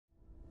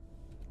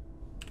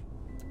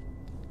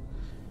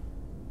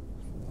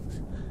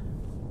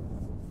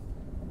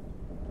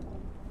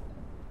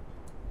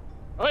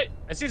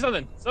I see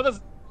something. Something's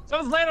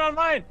landing on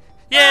mine.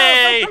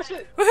 Yay! No, don't touch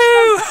it.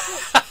 Woohoo!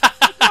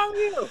 What's wrong with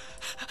you?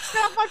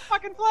 Get off my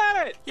fucking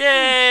planet!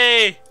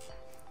 Yay!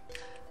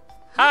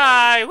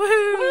 Hi!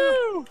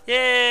 Woohoo! Woo!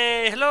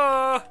 Yay!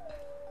 Hello!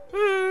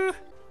 Woo!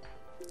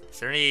 Is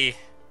there any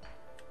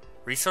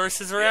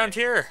resources around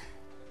here?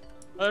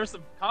 Well, there's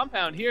some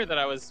compound here that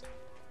I was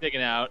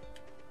digging out.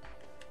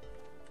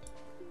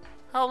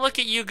 Oh, look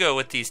at you go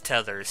with these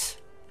tethers.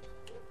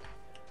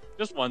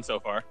 Just one so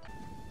far.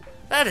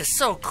 That is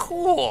so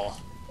cool!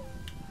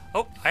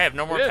 Oh, I have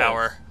no more It is.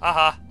 power.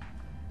 Haha.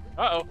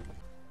 Uh-oh.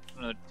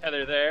 Another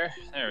tether there.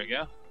 There we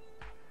go.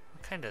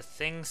 What kind of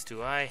things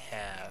do I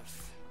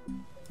have?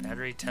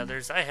 Battery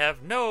tethers. I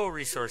have no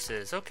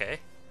resources. Okay.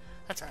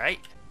 That's alright.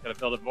 Gotta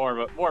build it more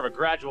of a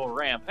gradual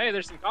ramp. Hey,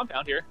 there's some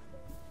compound here.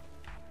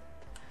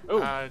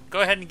 Ooh. Go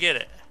ahead and get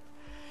it.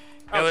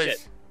 Oh,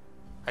 shit.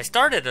 I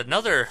started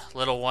another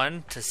little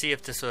one to see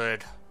if this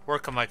would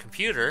work on my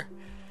computer,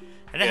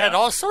 and it Yeah. had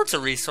all sorts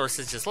of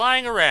resources just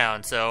lying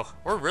around, so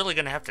we're really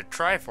going to have to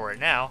try for it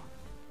now.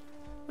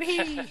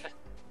 Whee!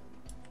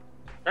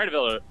 Trying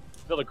to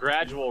build a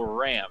gradual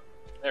ramp.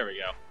 There we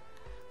go.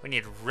 We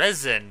need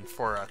resin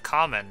for a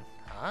common.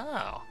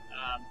 Oh.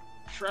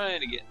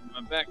 Trying to get in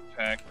my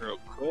backpack real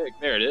quick.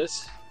 There it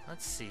is.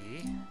 Let's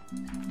see.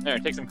 There,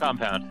 take some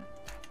compound.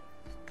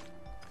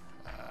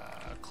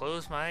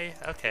 Close my...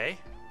 Okay.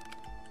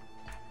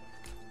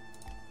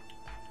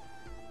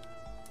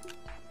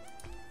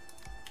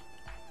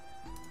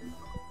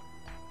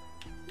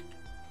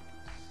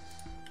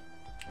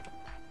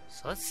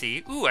 So let's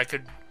see. Ooh, I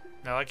could...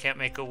 No, I can't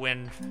make a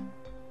wind...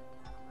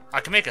 I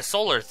can make a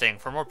solar thing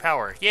for more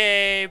power.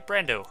 Yay,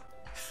 Brando.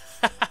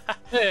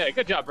 Yeah,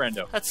 good job,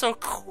 Brando. That's so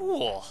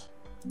cool.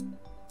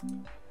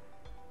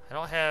 I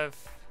don't have...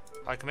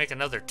 I can make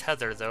another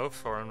tether, though,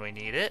 for when we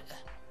need it.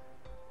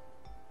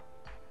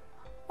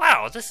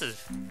 Wow, this is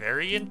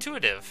very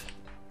intuitive.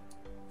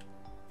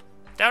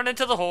 Down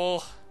into the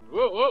hole.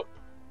 Whoa, whoa.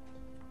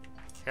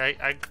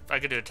 I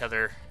could do a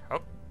tether.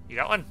 Oh, you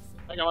got one?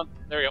 I got one.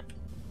 There we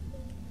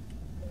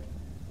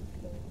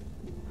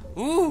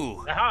go.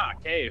 Ooh. Aha,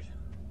 cave.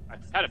 I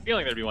had a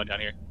feeling there'd be one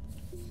down here.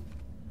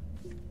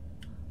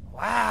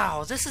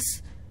 Wow, this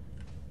is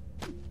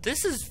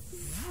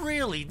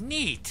really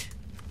neat.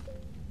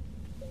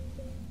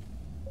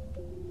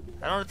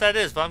 I don't know what that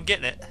is, but I'm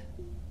getting it.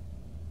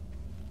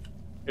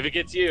 If it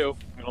gets you,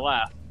 I'm gonna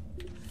laugh.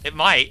 It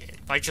might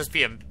just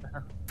be a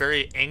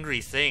very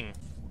angry thing.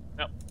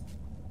 No.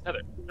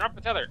 Tether. Drop the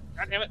tether.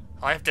 God damn it.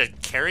 Oh, I have to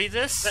carry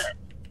this?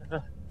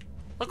 There.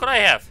 Look what I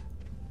have.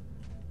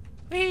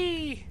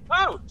 Whee!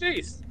 Oh,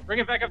 jeez. Bring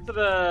it back up to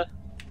the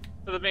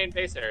main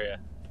base area.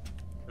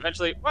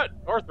 Eventually, what?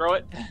 Or throw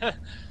it.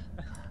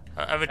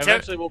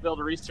 Eventually, we'll build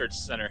a research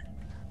center.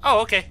 Oh,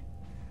 okay.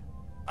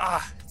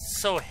 Ah, it's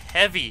so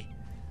heavy.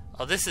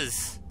 Oh, this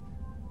is...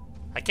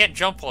 I can't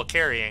jump while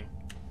carrying.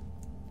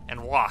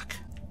 And walk.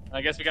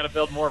 I guess we gotta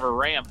build more of a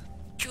ramp.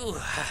 Phew.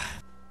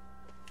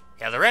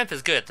 Yeah, the ramp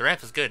is good. The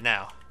ramp is good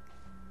now.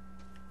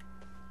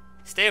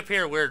 Stay up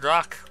here, Weird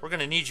Rock. We're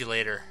gonna need you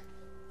later.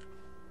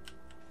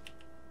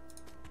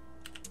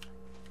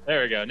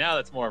 There we go. Now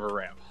that's more of a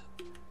ramp.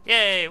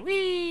 Yay!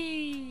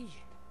 Whee!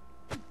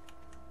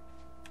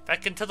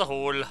 Back into the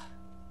hole.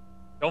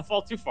 Don't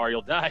fall too far,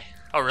 you'll die.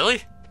 Oh,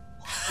 really?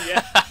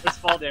 Yeah, there's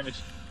fall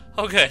damage.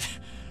 Oh, good.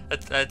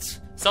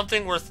 That's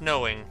something worth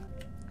knowing.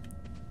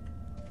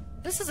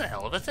 This is a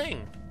hell of a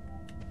thing.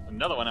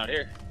 Another one out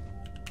here.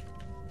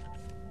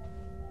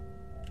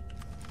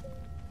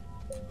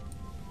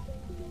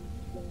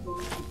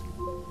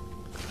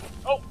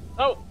 Oh!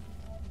 Oh!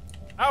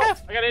 Ow!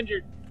 I got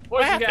injured.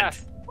 Poison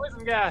gas!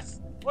 Poison gas!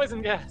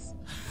 Poison gas!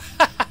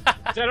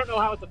 Which I don't know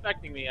how it's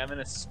affecting me. I'm in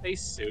a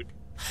spacesuit.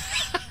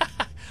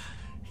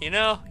 You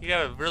know, you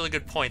got a really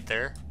good point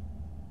there.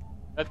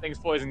 That thing's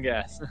poison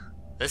gas.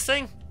 This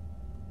thing?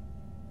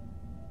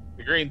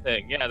 The green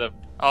thing. Yeah, the...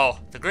 Oh,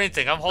 the green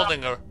thing. I'm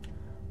holding a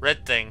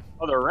red thing.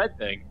 Oh, the red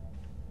thing.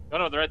 Don't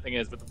know what the red thing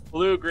is, but the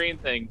blue-green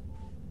thing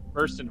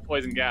burst into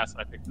poison gas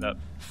when I picked it up.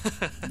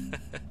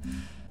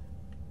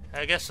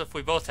 I guess if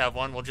we both have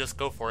one, we'll just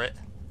go for it.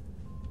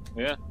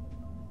 Yeah.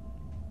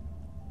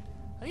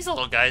 These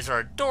little guys are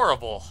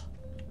adorable.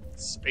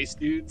 Space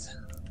dudes.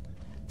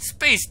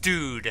 Space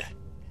Dude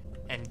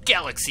and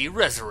Galaxy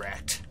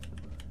Resurrect.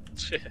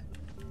 Shit.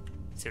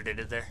 See what I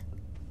did there?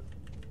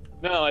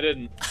 No, I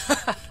didn't.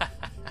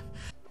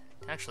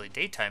 Actually,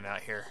 daytime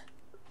out here.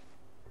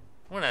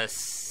 I'm gonna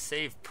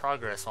save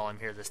progress while I'm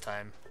here this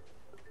time.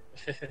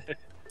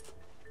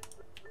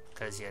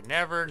 Because you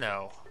never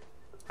know.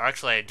 Or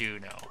actually, I do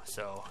know,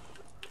 so.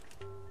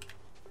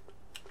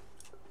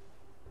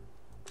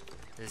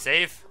 Is it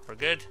safe? We're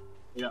good?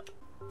 Yeah.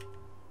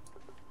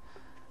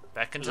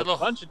 Back into There's the... a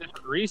bunch of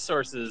different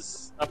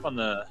resources up on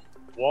the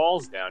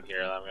walls down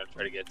here that I'm going to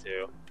try to get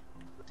to.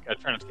 Gotta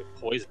try not to get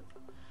poisoned.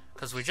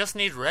 Because we just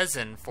need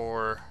resin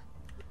for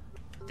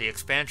the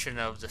expansion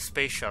of the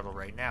space shuttle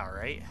right now,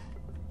 right?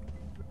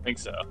 I think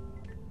so.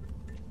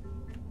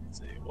 Let's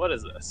see. What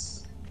is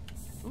this?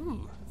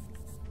 Ooh.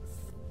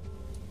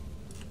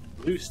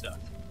 Blue stuff.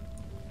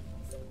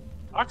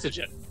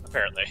 Oxygen,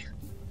 apparently.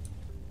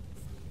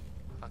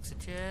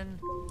 Oxygen.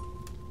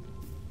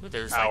 Ooh,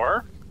 there's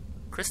Power.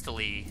 like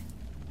crystal-y.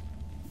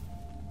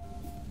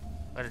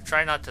 I'm gonna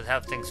try not to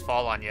have things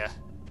fall on you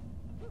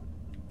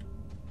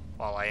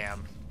while I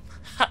am.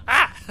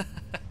 Ah!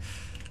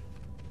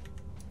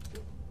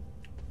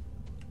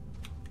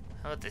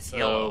 How about this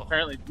yellow?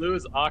 Apparently blue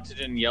is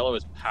oxygen, yellow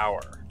is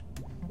power.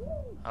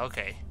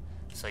 Okay,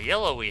 so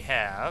yellow we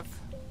have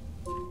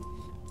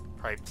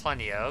probably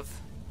plenty of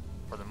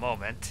for the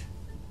moment,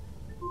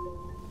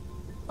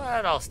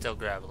 but I'll still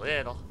grab a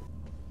little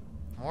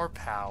more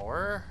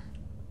power.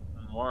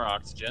 More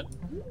oxygen.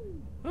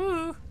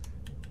 Woo!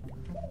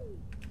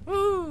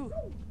 Woo!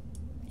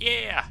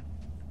 Yeah!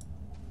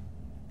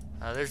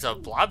 There's a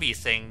blobby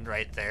thing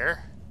right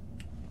there.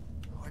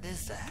 What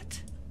is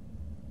that?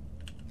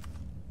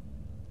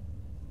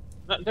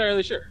 Not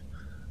entirely sure.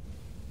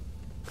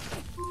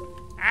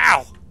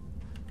 Ow!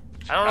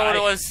 I don't know what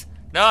it was.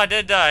 No, I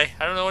did die.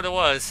 I don't know what it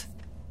was.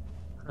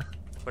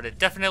 But it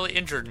definitely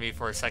injured me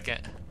for a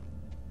second.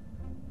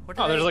 What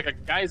did There's like a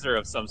geyser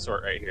of some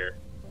sort right here.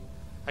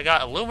 I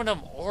got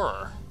aluminum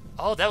ore.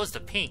 Oh, that was the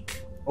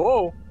pink.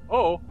 Oh!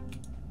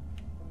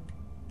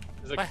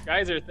 There's a What?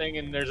 geyser thing,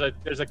 and there's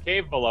a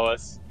cave below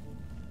us.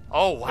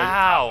 Oh,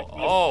 wow.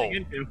 Oh.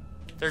 Into.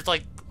 There's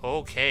like...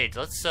 Okay,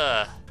 let's,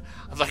 I'm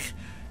like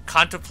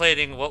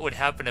contemplating what would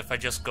happen if I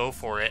just go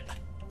for it.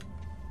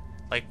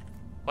 Like,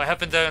 what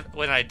happens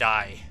when I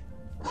die?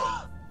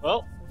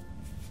 Well,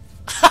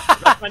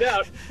 let's find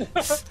out.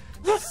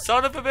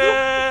 Son of a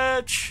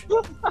bitch!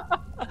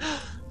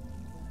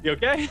 You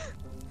okay?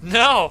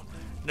 No,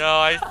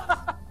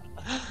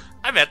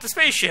 I'm at the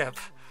spaceship,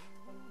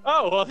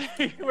 Oh, well,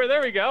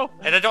 there we go.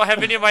 and I don't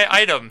have any of my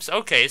items.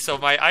 Okay, so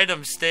my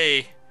items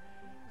stay,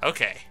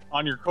 okay,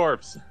 On your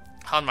corpse.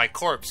 on my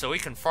corpse, so we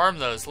can farm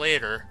those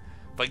later.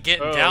 But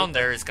getting down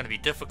there is going to be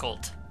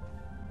difficult.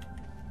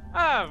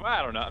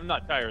 I don't know. I'm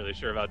not entirely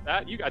sure about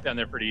that. You got down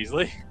there pretty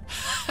easily.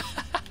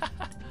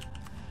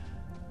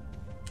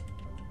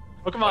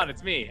 Oh, come on,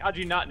 it's me. How'd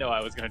you not know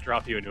I was going to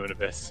drop you into an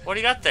abyss? What do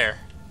you got there?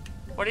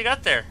 What do you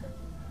got there?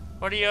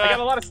 What do you? I got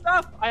a lot of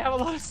stuff. I have a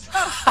lot of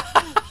stuff.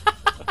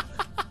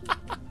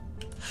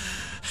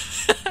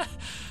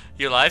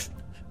 You alive?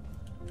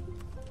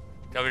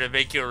 Want me to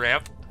make you a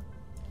ramp?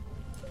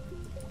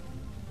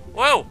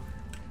 Whoa!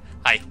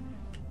 Hi.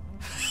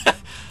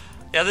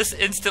 Yeah, this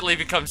instantly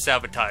becomes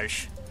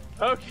sabotage.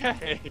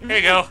 Okay. Here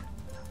you go.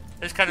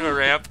 There's kind of a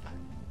ramp.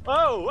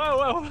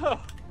 Whoa.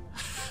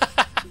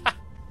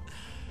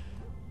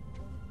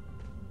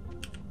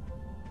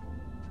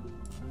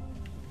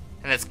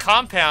 And it's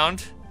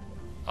compound.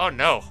 Oh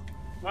no.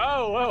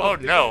 Whoa. Oh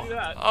Didn't no. do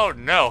that. Oh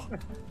no.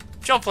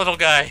 Jump, little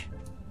guy.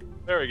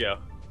 There we go.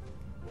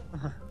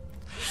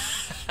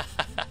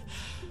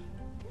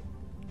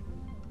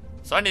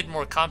 So I need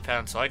more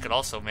compound so I could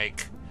also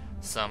make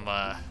some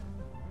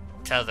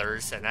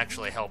tethers and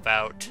actually help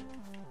out.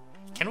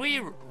 Can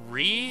we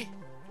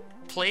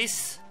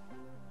replace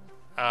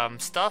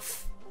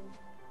stuff?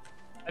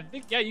 I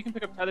think, yeah, you can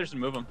pick up tethers and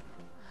move them.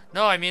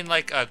 No, I mean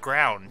like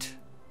ground.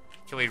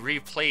 Can we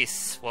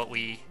replace what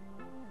we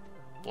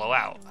blow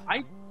out?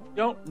 I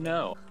don't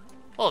know.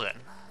 Well then.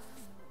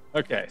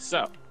 Okay,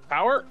 so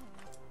power.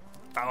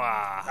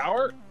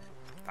 Power.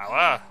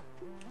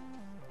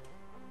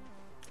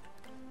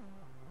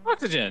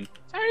 Oxygen.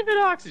 Tiny bit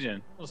of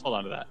oxygen. We'll just hold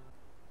on to that.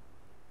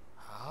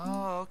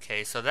 Oh,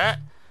 okay. So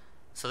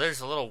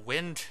there's a little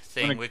wind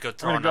thing we could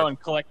throw I'm on. gonna go and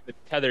collect the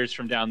tethers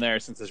from down there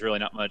since there's really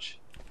not much.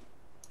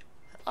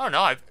 Oh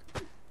no,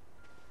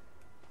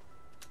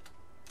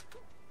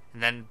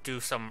 and then do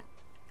some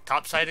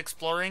topside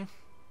exploring?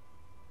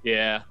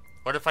 Yeah.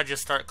 What if I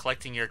just start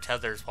collecting your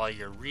tethers while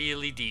you're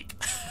really deep?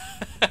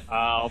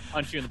 I'll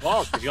punch you in the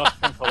balls because you'll have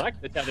to come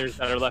collect the tethers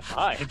that are left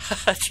behind.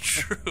 That's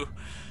true.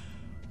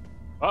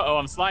 Uh-oh,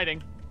 I'm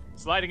sliding.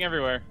 Sliding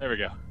everywhere. There we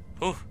go.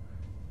 Ooh.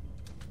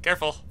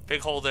 Careful.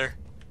 Big hole there.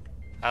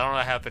 I don't know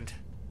what happened.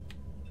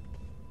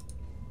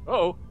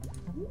 Uh-oh.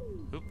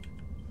 Oop.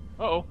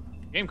 Uh-oh.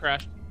 Game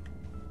crashed.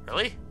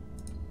 Really?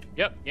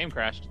 Yep, game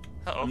crashed.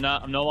 Uh-oh.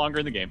 I'm no longer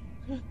in the game.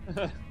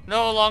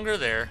 No longer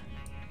there.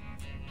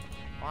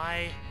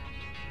 Why?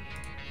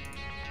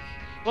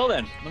 Well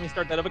then, let me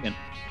start that up again.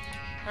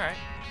 Alright.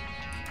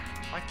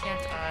 Why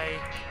can't I...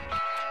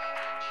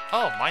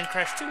 Oh, mine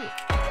crashed too.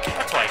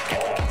 That's why I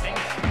can't do anything.